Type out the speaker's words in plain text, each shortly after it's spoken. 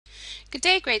Good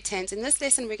day, grade 10s. In this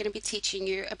lesson, we're going to be teaching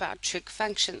you about trig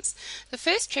functions. The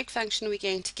first trig function we're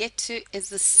going to get to is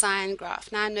the sine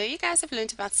graph. Now, I know you guys have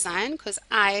learned about sine because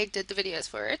I did the videos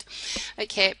for it.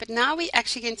 Okay, but now we're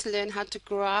actually going to learn how to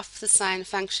graph the sine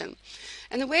function.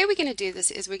 And the way we're going to do this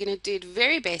is we're going to do it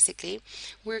very basically.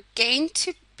 We're going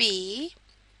to be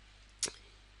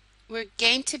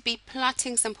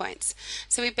plotting some points.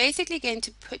 So we're basically going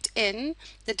to put in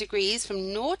the degrees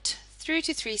from 0 through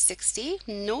to 360,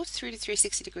 0 through to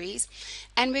 360 degrees,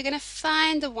 and we're going to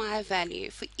find the y value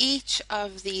for each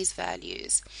of these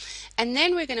values. And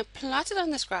then we're going to plot it on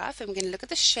this graph, and we're going to look at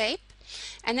the shape,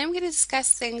 and then we're going to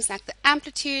discuss things like the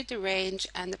amplitude, the range,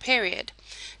 and the period.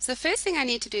 So the first thing I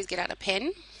need to do is get out a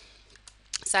pen,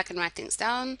 so I can write things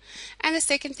down, and the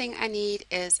second thing I need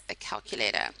is a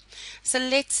calculator. So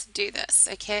let's do this.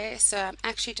 Okay, so I'm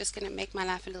actually just going to make my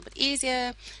life a little bit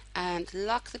easier and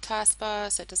lock the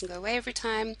taskbar so it doesn't go away every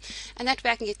time, and that way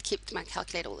I can keep my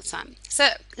calculator all the time. So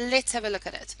let's have a look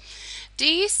at it.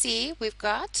 Do you see we've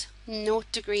got 0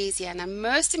 degrees here? Now,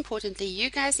 most importantly, you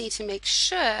guys need to make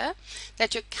sure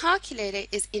that your calculator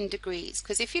is in degrees,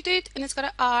 because if you do it and it's got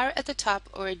an R at the top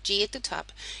or a G at the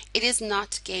top, it is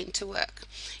not going to work.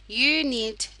 You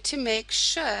need to make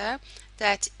sure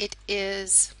that it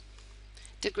is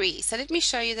degrees. So let me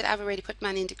show you that I've already put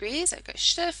mine in degrees. I go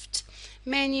shift,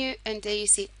 menu, and there you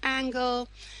see angle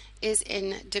is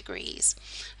in degrees.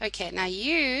 Okay, now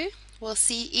you will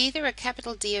see either a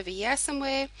capital D over here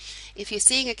somewhere. If you're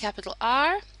seeing a capital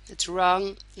R, it's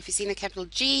wrong. If you're seeing a capital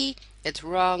G, it's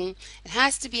wrong. It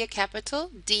has to be a capital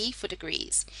D for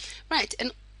degrees. Right,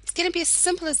 and it's going to be as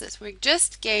simple as this. We're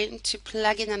just going to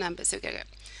plug in the numbers. So we're going to go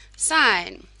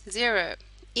sine 0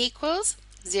 equals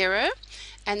 0,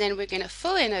 and then we're going to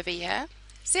fill in over here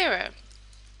 0.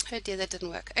 Oh dear, that didn't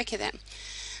work. Okay then.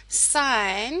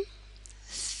 Sine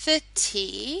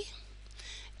 30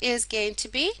 is going to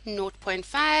be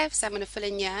 0.5, so I'm going to fill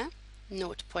in here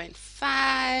 0.5,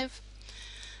 and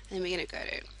then we're going to go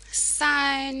to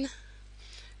sine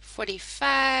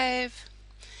 45,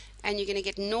 and you're going to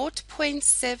get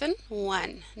 0.71,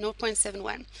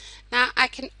 0.71. Now I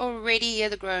can already hear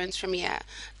the groans from here.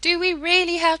 Do we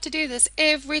really have to do this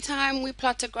every time we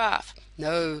plot a graph?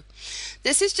 No.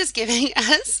 This is just giving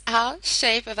us our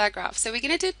shape of our graph. So we're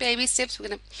going to do baby steps. We're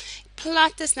going to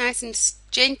plot this nice and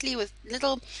gently with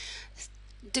little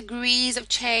degrees of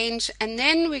change, and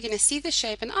then we're going to see the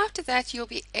shape, and after that you'll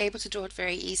be able to draw it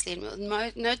very easily, and we'll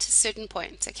notice certain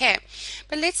points. Okay,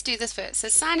 but let's do this first. So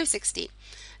sine of 60.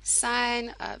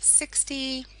 Sine of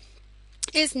 60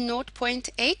 is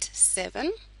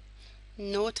 0.87,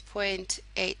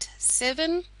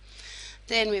 0.87.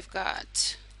 Then we've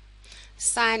got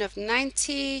sine of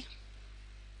 90,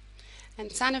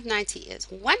 and sine of 90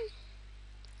 is 1.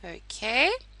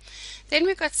 Okay, then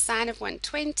we've got sine of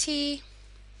 120,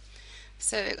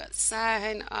 so we've got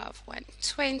sine of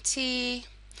 120,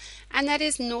 and that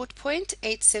is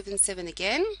 0.877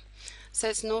 again, so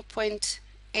it's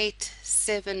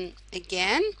 0.87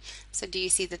 again. So do you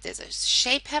see that there's a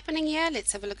shape happening here?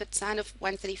 Let's have a look at sine of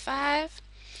 135.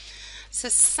 So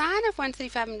sine of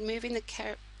 135, I'm moving the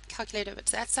calculator over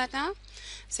to that side now.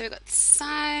 So we've got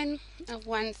sine of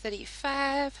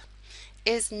 135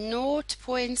 is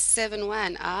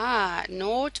 0.71.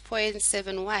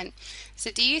 0.71.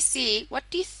 So do you see, what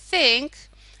do you think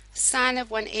sine of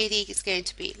 180 is going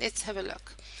to be? Let's have a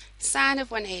look. Sine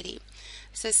of 180.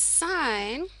 So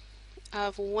sine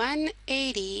of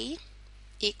 180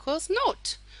 equals 0.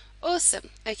 Awesome.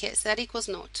 Okay, so that equals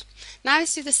 0. Now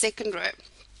let's do the second row.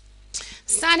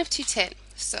 Sine of 210.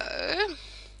 So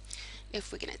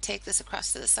if we're going to take this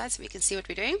across to the side so we can see what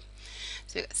we're doing.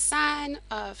 So we've got sine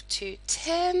of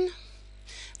 210,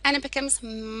 and it becomes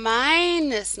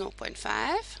minus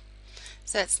 0.5.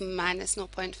 So that's minus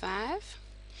 0.5.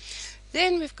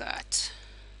 Then we've got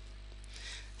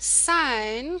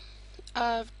sine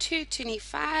of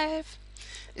 225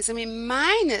 is going to be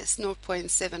minus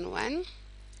 0.71,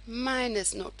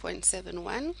 minus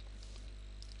 0.71.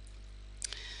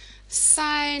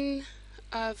 Sine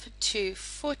of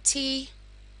 240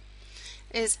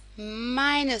 is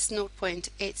minus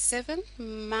 0.87,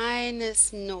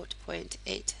 minus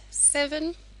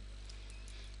 0.87.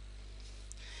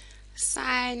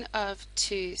 Sine of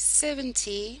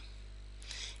 270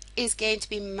 is going to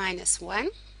be minus 1,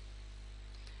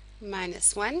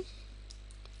 minus 1.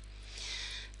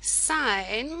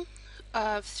 Sine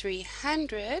of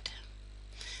 300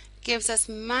 gives us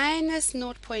minus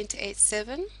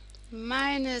 0.87,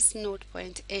 minus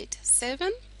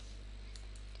 0.87.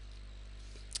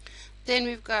 Then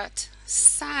we've got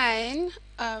sine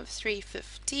of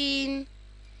 315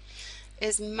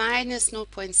 is minus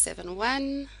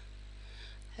 0.71,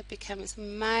 that becomes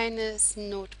minus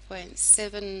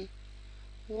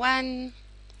 0.71,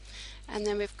 and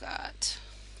then we've got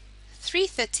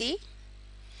 330.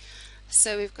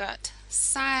 So we've got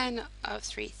sine of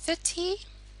 330,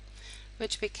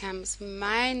 which becomes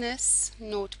minus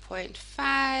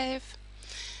 0.5,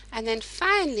 and then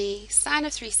finally sine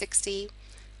of 360,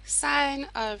 sine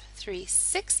of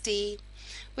 360,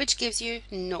 which gives you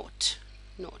 0.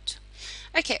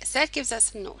 Okay, so that gives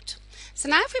us 0. So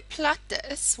now if we plot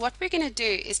this, what we're going to do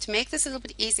is, to make this a little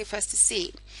bit easier for us to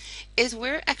see, is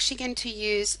we're actually going to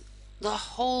use the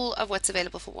whole of what's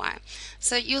available for y.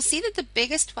 So you'll see that the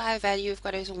biggest y value we've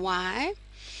got is y,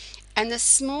 and the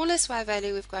smallest y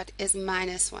value we've got is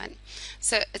minus 1.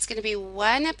 So it's going to be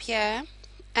 1 up here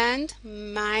and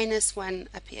minus 1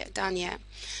 up here, down here.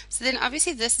 So then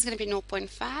obviously this is going to be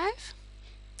 0.5.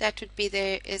 That would be,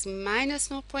 there is minus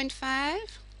 0.5.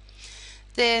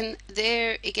 Then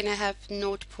there you're going to have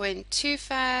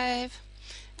 0.25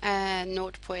 and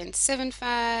 0.75.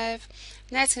 And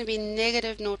that's going to be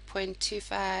negative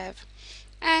 0.25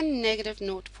 and negative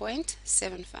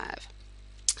 0.75.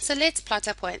 So let's plot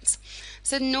our points.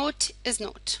 So 0 is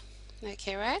 0.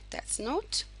 Okay, right? That's 0.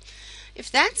 If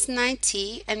that's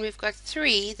 90 and we've got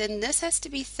 3, then this has to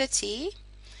be 30.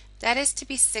 That has to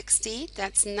be 60.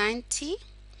 That's 90,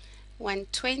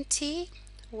 120,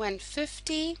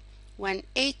 150,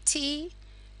 180,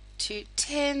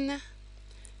 210,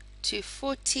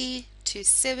 240,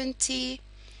 270,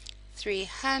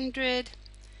 300,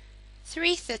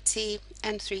 330,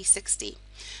 and 360.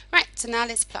 Right, so now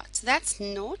let's plot. So that's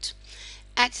 0.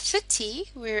 At 30,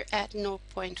 we're at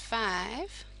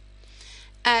 0.5.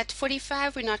 At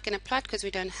 45, we're not going to plot because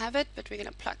we don't have it, but we're going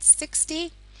to plot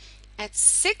 60. At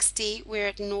 60, we're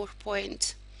at 0.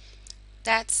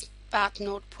 That's about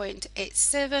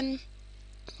 0.87.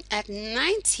 At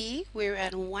 90, we're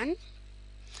at 1.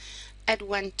 At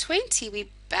 120, we're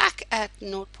back at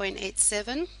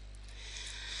 0.87.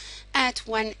 At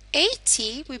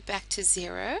 180, we're back to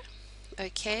 0.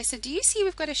 Okay, so do you see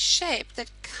we've got a shape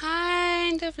that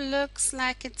kind of looks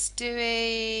like it's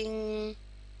doing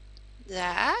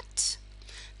that?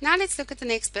 Now let's look at the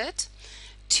next bit.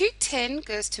 210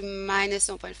 goes to minus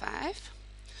 0.5.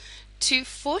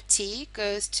 240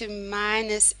 goes to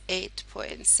minus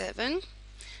 8.7.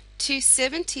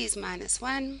 270 is minus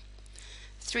 1.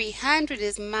 300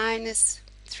 is minus,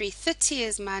 330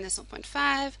 is minus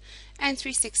 0.5, and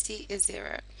 360 is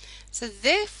 0. So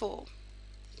therefore,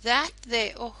 that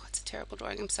there, oh, it's a terrible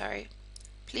drawing, I'm sorry.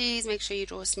 Please make sure you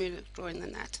draw a smoother drawing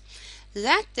than that.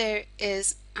 That there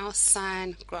is our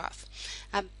sine graph,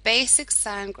 a basic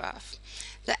sine graph.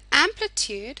 The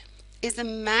amplitude is the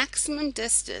maximum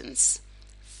distance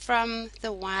from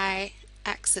the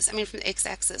y-axis, from the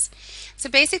x-axis. So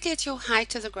basically it's your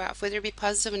height of the graph, whether it be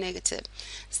positive or negative.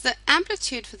 So the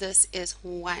amplitude for this is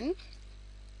 1.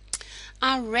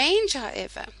 Our range,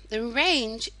 however, the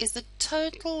range is the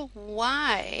total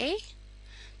y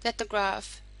that the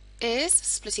graph is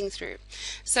splitting through.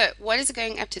 So what is it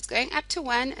going up to? It's going up to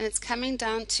 1 and it's coming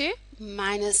down to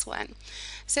minus 1.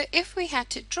 So if we had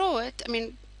to draw it,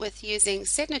 with using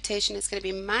set notation, it's going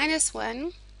to be minus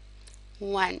 1,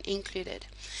 1 included.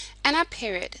 And our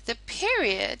period. The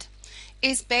period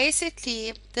is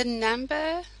basically the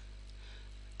number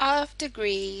of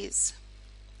degrees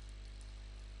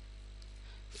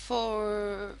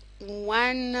for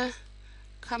one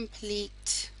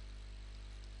complete,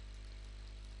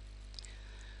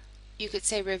 you could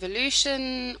say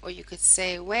revolution, or you could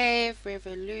say wave,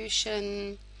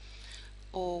 revolution,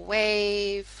 or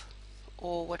wave,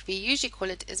 or what we usually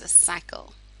call it is a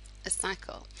cycle.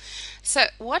 So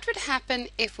what would happen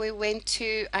if we went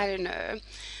to,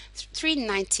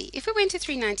 390? If we went to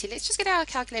 390, let's just get our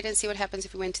calculator and see what happens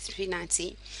if we went to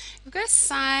 390. We've got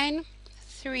sine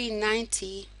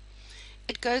 390,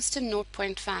 it goes to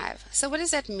 0.5. So what does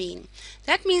that mean?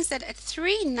 That means that at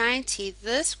 390,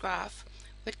 this graph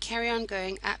would carry on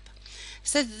going up.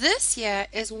 So this here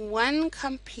is one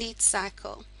complete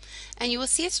cycle, and you will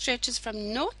see it stretches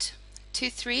from 0 to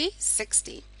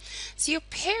 360. So your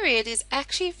period is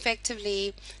actually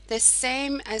effectively the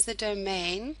same as the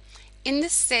domain, in the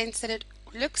sense that it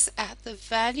looks at the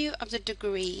value of the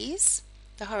degrees,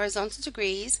 the horizontal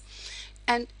degrees,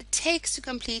 and it takes to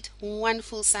complete one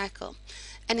full cycle.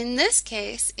 And in this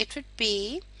case, it would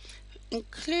be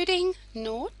including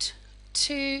 0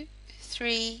 to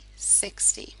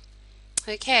 360.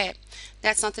 Okay,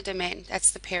 that's not the domain,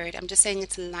 that's the period. I'm just saying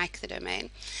it's like the domain.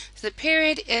 So the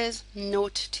period is 0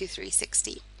 to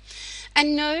 360.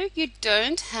 And no, you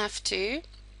don't have to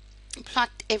plot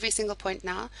every single point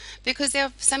now, because there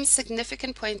are some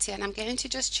significant points here, and I'm going to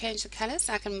just change the color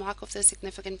so I can mark off the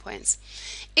significant points.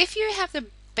 If you have the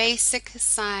basic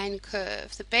sine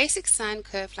curve,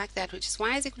 like that, which is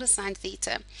y is equal to sine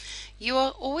theta, you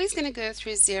are always going to go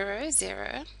through 0,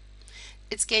 0.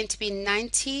 It's going to be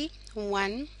 90,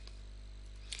 1,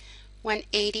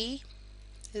 180,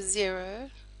 0,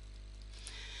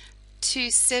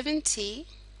 270,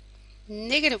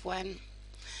 negative 1,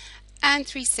 and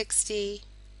 360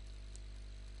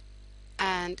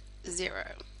 and 0.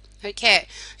 Okay,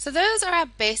 so those are our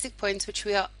basic points which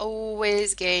we are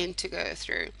always going to go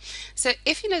through. So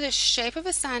if you know the shape of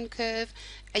a sine curve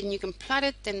and you can plot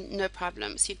it, then no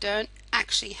problems. You don't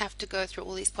actually have to go through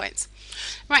all these points.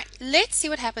 Right, let's see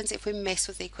what happens if we mess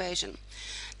with the equation.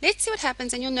 Let's see what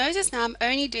happens, and you'll notice now I'm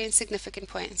only doing significant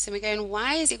points. So we're going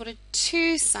y is equal to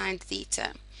 2 sine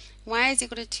theta. Y is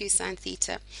equal to 2 sine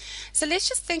theta. So let's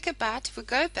just think about, if we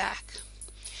go back,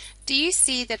 do you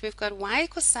see that we've got y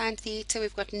equals sine theta,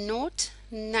 we've got 0,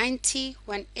 90,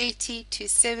 180,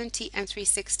 270, and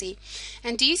 360.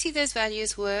 And do you see those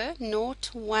values were 0,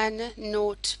 1,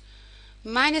 0,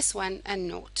 minus 1, and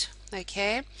 0.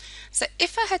 Okay, so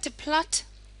if I had to plot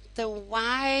the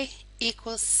y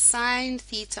equals sine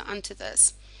theta onto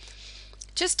this,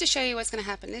 just to show you what's going to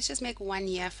happen, let's just make 1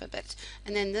 here for a bit.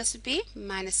 And then this would be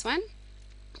minus 1.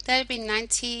 That would be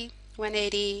 90,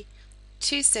 180,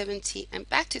 270, and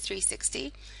back to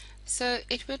 360. So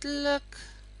it would look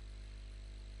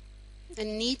a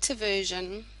neater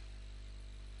version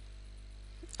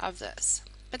of this.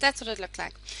 But that's what it looked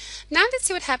like. Now let's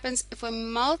see what happens if we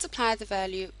multiply the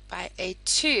value by a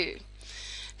 2.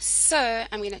 So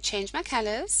I'm going to change my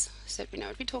colors so that we know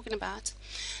what we're talking about.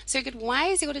 So we get y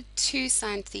is equal to 2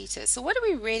 sine theta. So what are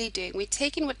we really doing? We're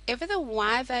taking whatever the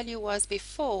y value was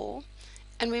before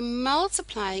and we're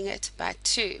multiplying it by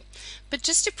 2. But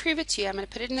just to prove it to you, I'm going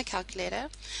to put it in the calculator.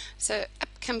 So up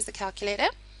comes the calculator.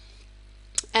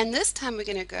 And this time we're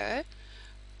going to go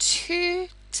 2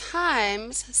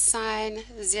 times sine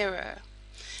 0,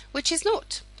 which is 0.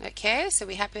 Okay, so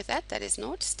we're happy with that. That is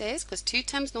 0, stays, because 2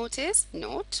 times 0 is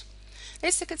 0.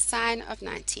 Let's look at sine of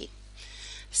 90.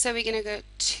 So we're going to go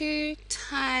 2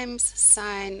 times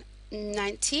sine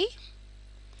 90,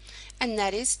 and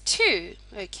that is 2.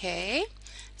 Okay,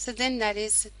 so then that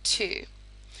is 2.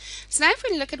 So now if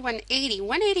we look at 180,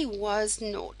 180 was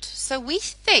 0. So we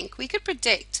think, we could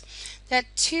predict that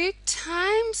 2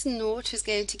 times 0 is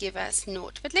going to give us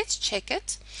 0. But let's check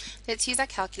it. Let's use our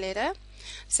calculator.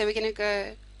 So we're going to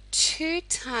go 2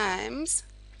 times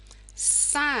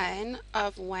sine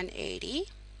of 180.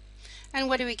 And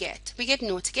what do we get? We get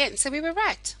 0 again. So we were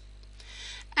right.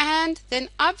 And then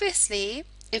obviously,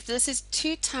 if this is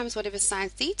 2 times whatever sine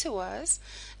theta was,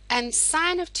 and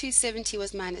sine of 270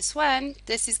 was minus 1,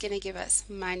 this is going to give us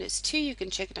minus 2. You can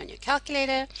check it on your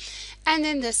calculator. And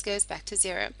then this goes back to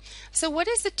 0. So what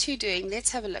is the 2 doing?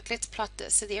 Let's have a look. Let's plot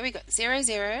this. So there we go. 0,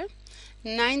 0,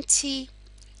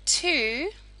 92,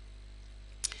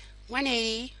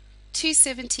 180,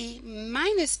 270,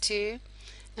 minus 2,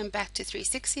 and back to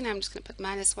 360. Now I'm just going to put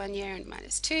minus 1 here and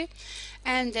minus 2.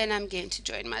 And then I'm going to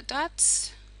join my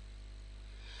dots.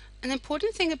 An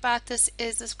important thing about this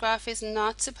is this graph is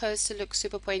not supposed to look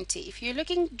super pointy. If you're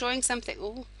drawing something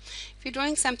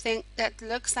that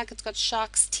looks like it's got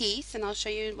shark's teeth, and I'll show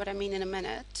you what I mean in a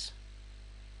minute,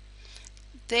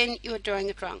 then you're drawing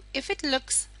it wrong. If it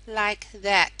looks like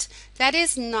that, that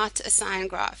is not a sine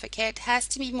graph. Okay, it has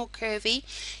to be more curvy.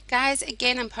 Guys,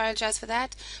 again, I apologize for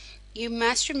that. You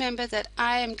must remember that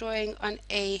I am drawing on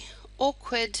a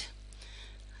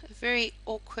very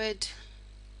awkward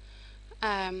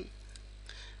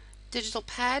digital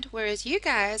pad, whereas you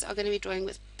guys are going to be drawing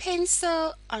with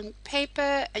pencil on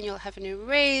paper, and you'll have an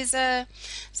eraser,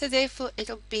 so therefore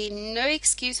it'll be no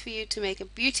excuse for you to make a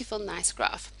beautiful, nice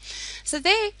graph. So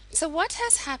what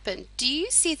has happened? Do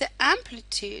you see the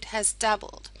amplitude has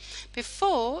doubled?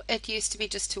 Before it used to be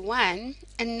just to 1,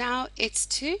 and now it's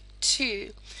to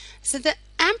 2. So the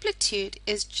amplitude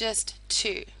is just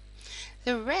 2.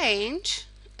 The range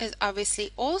is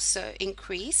obviously also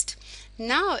increased.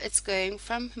 Now it's going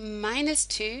from minus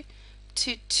 2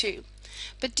 to 2.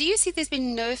 But do you see there's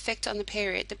been no effect on the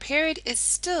period? The period is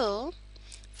still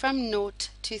from 0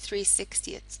 to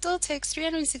 360. It still takes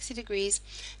 360 degrees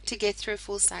to get through a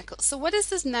full cycle. So what does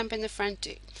this number in the front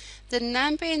do? The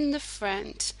number in the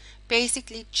front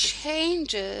basically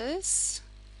changes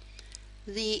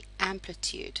the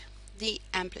amplitude.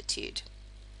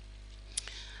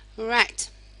 Right.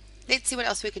 Let's see what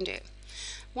else we can do.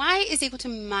 Y is equal to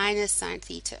minus sine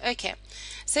theta. Okay,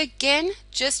 so again,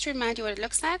 just to remind you what it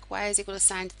looks like, y is equal to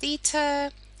sine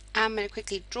theta, I'm going to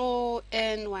quickly draw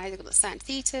in y is equal to sine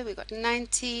theta. We've got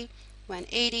 90,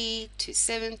 180,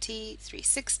 270,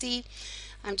 360.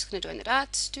 I'm just going to join the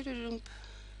dots.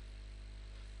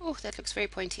 Oh, that looks very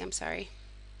pointy, I'm sorry.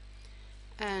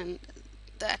 And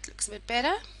that looks a bit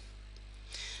better.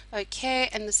 Okay,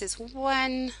 and this is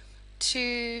 1,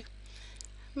 2,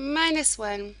 minus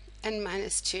 1, and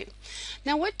minus 2.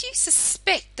 Now what do you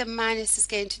suspect the minus is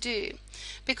going to do?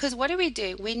 Because what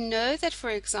do? We know that, for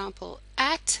example,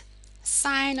 at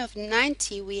sine of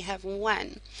 90 we have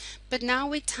 1, but now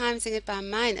we're timesing it by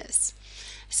minus.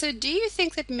 So do you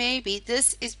think that maybe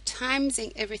this is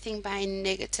timesing everything by a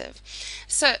negative?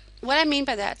 So what I mean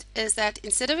by that is that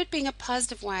instead of it being a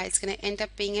positive y, it's going to end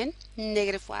up being a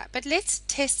negative y. But let's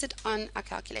test it on our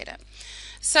calculator.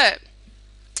 So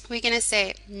we're going to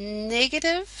say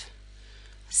negative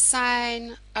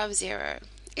sine of 0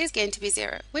 is going to be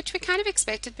 0, which we kind of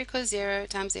expected because 0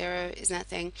 times 0 is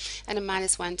nothing, and a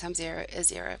minus 1 times 0 is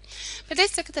 0. But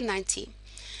let's look at the 90.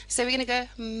 So we're going to go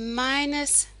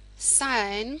minus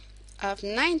sine of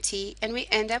 90, and we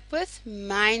end up with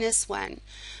minus 1,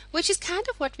 which is kind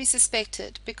of what we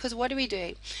suspected, because what are we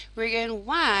doing? We're going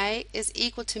y is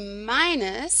equal to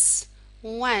minus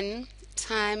 1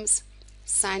 times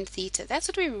sine theta. That's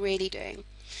what we're really doing.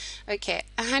 Okay,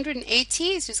 180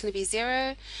 is just going to be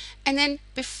 0, and then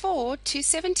before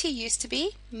 270 used to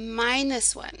be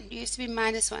minus 1.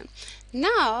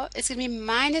 Now it's going to be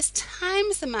minus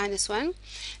times the minus 1.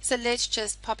 So let's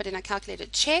just pop it in our calculator.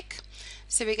 Check.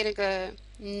 So we're going to go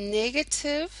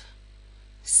negative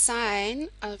sine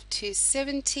of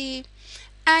 270,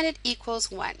 and it equals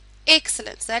 1.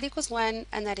 Excellent. So that equals 1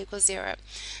 and that equals 0.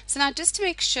 So now just to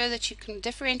make sure that you can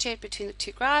differentiate between the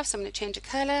two graphs, I'm going to change the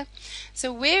color.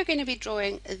 So we're going to be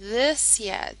drawing this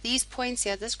here, these points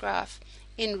here, this graph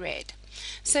in red.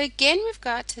 So again we've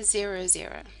got 0,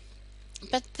 0.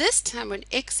 But this time when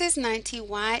x is 90,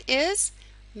 y is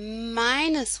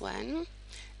minus 1.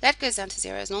 That goes down to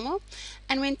 0 as normal.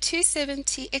 And when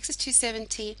 270, x is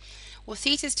 270, or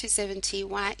theta is 270,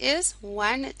 y is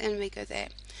 1, and we go there.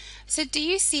 So do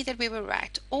you see that we were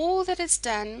right? All that it's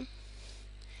done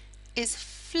is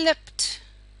flipped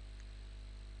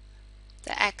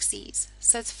the axes.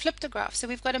 So it's flipped the graph. So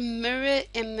we've got a mirror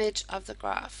image of the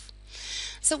graph.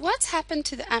 So what's happened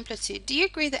to the amplitude? Do you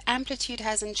agree the amplitude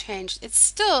hasn't changed? It's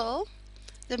still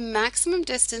the maximum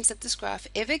distance that this graph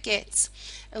ever gets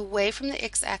away from the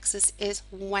x-axis is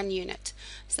 1 unit.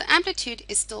 So the amplitude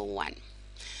is still 1.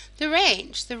 The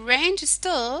range is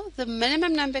still, the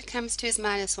minimum number it comes to is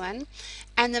minus 1,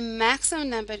 and the maximum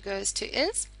number it goes to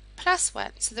is plus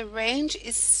 1. So the range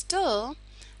is still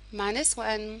minus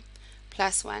 1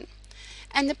 plus 1.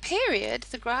 And the period,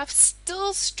 the graph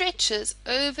still stretches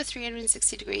over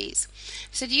 360 degrees.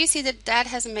 So do you see that that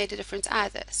hasn't made a difference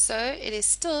either? So it is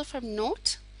still from 0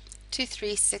 to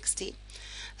 360.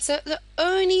 So the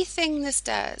only thing this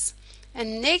does, a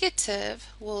negative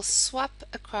will swap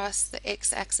across the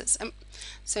x-axis.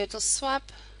 So it will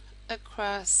swap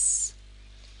across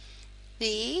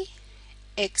the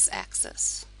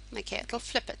x-axis. Okay, it'll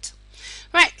flip it.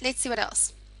 Right, let's see what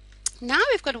else. Now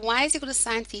we've got y is equal to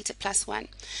sine theta plus 1.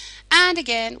 And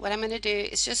again, what I'm going to do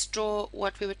is just draw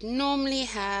what we would normally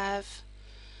have.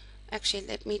 Actually,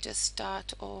 let me just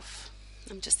start off.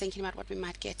 I'm just thinking about what we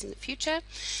might get in the future.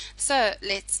 So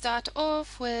let's start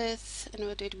off with, and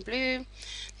we'll do it in blue.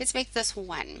 Let's make this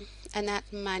 1 and that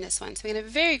minus 1. So we're going to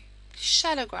have a very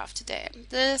shallow graph today.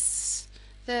 This,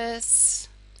 that,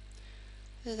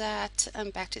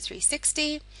 back to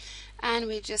 360. And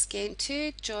we're just going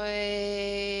to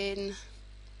join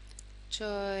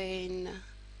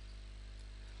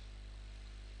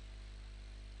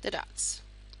the dots.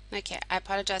 Okay, I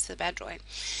apologize for the bad drawing.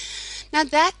 Now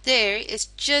that there is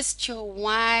just your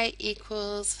y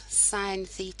equals sine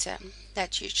theta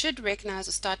that you should recognize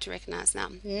or start to recognize now.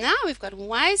 Now we've got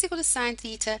y is equal to sine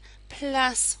theta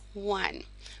plus 1.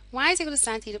 Y is equal to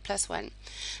sine theta plus 1.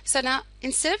 So now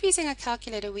instead of using a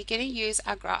calculator, we're going to use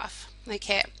our graph.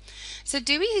 Okay, so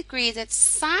do we agree that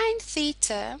sine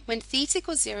theta, when theta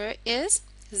equals 0, is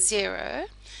 0?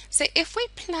 So if we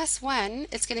plus 1,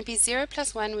 it's going to be 0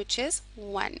 plus 1, which is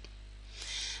 1.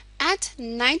 At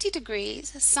 90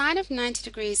 degrees, sine of 90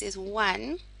 degrees is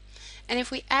 1, and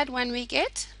if we add 1 we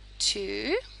get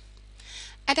 2.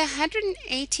 At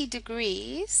 180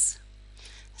 degrees,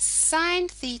 sine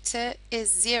theta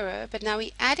is 0, but now we're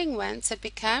adding 1, so it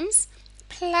becomes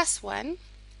plus 1.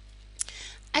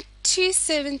 At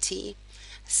 270,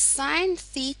 sine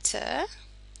theta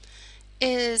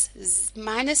is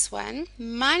minus 1.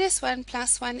 Minus 1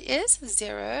 plus 1 is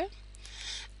 0.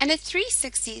 And at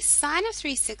 360, sine of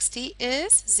 360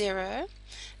 is 0,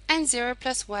 and 0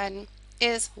 plus 1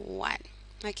 is 1.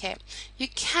 Okay, you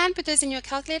can put those in your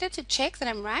calculator to check that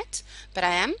I'm right, but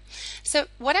I am. So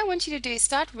what I want you to do is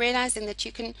start realizing that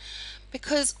you can,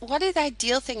 because what the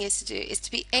ideal thing is to do is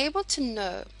to be able to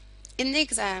know in the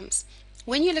exams,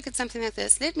 when you look at something like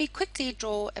this, let me quickly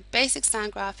draw a basic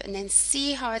sine graph and then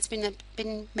see how it's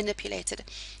been manipulated.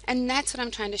 And that's what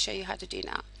I'm trying to show you how to do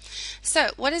now. So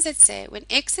what does it say? When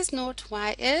x is 0,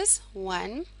 y is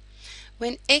 1.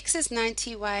 When x is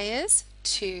 90, y is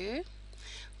 2.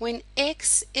 When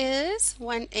x is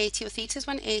 180, or theta is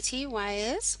 180, y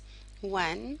is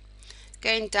 1.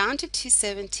 Going down to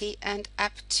 270 and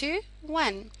up to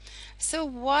 1. So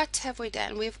what have we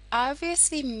done? We've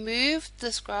obviously moved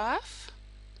this graph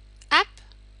up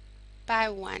by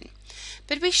 1.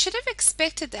 But we should have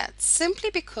expected that simply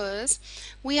because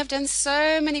we have done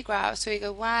so many graphs. So we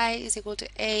go y is equal to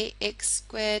ax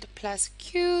squared plus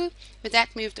q. With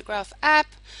that, move the graph up.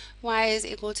 Y is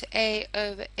equal to a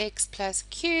over x plus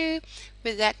q.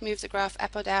 With that, move the graph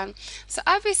up or down. So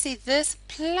obviously this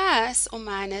plus or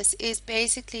minus is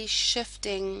basically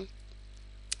shifting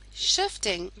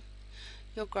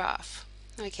your graph.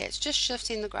 Okay, it's just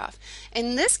shifting the graph.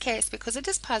 In this case, because it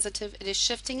is positive, it is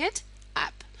shifting it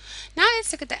up. Now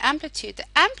let's look at the amplitude. The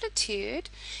amplitude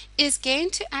is going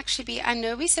to actually be, I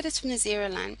know we said it's from the 0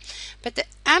 line, but the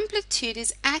amplitude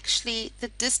is actually the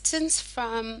distance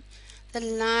from the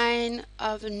line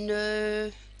of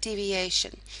no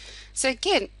deviation. So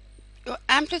again, your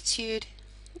amplitude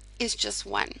is just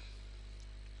 1.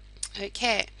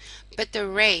 Okay, but the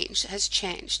range has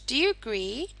changed. Do you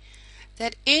agree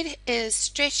that it is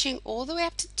stretching all the way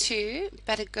up to 2,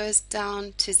 but it goes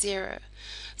down to 0?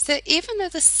 So even though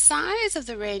the size of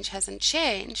the range hasn't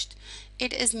changed,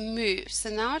 it is moved. So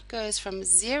now it goes from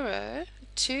 0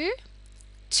 to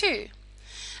 2.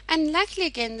 And luckily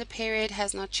again, the period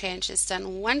has not changed. It's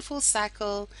done one full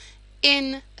cycle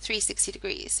in 360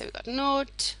 degrees. So we've got 0,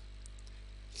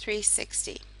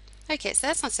 360. Okay, so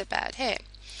that's not so bad. Hey,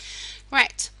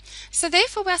 right. So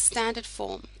therefore our standard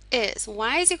form is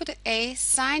y is equal to a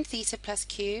sine theta plus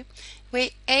q, where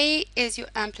a is your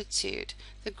amplitude.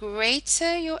 The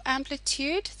greater your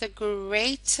amplitude, the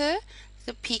greater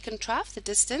the peak and trough, the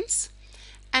distance.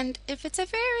 And if it's a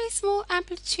very small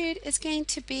amplitude, it's going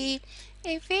to be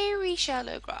a very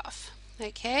shallow graph.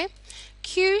 Okay,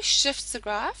 q shifts the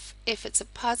graph. If it's a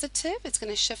positive, it's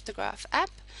going to shift the graph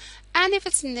up, and if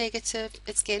it's negative,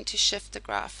 it's going to shift the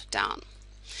graph down.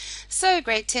 So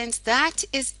grade 10s, that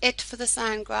is it for the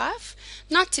sine graph.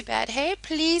 Not too bad, hey?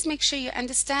 Please make sure you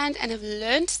understand and have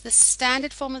learned the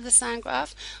standard form of the sine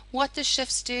graph, what the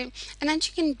shifts do, and then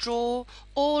you can draw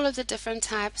all of the different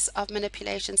types of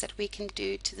manipulations that we can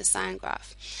do to the sine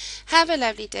graph. Have a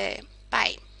lovely day.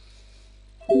 Bye.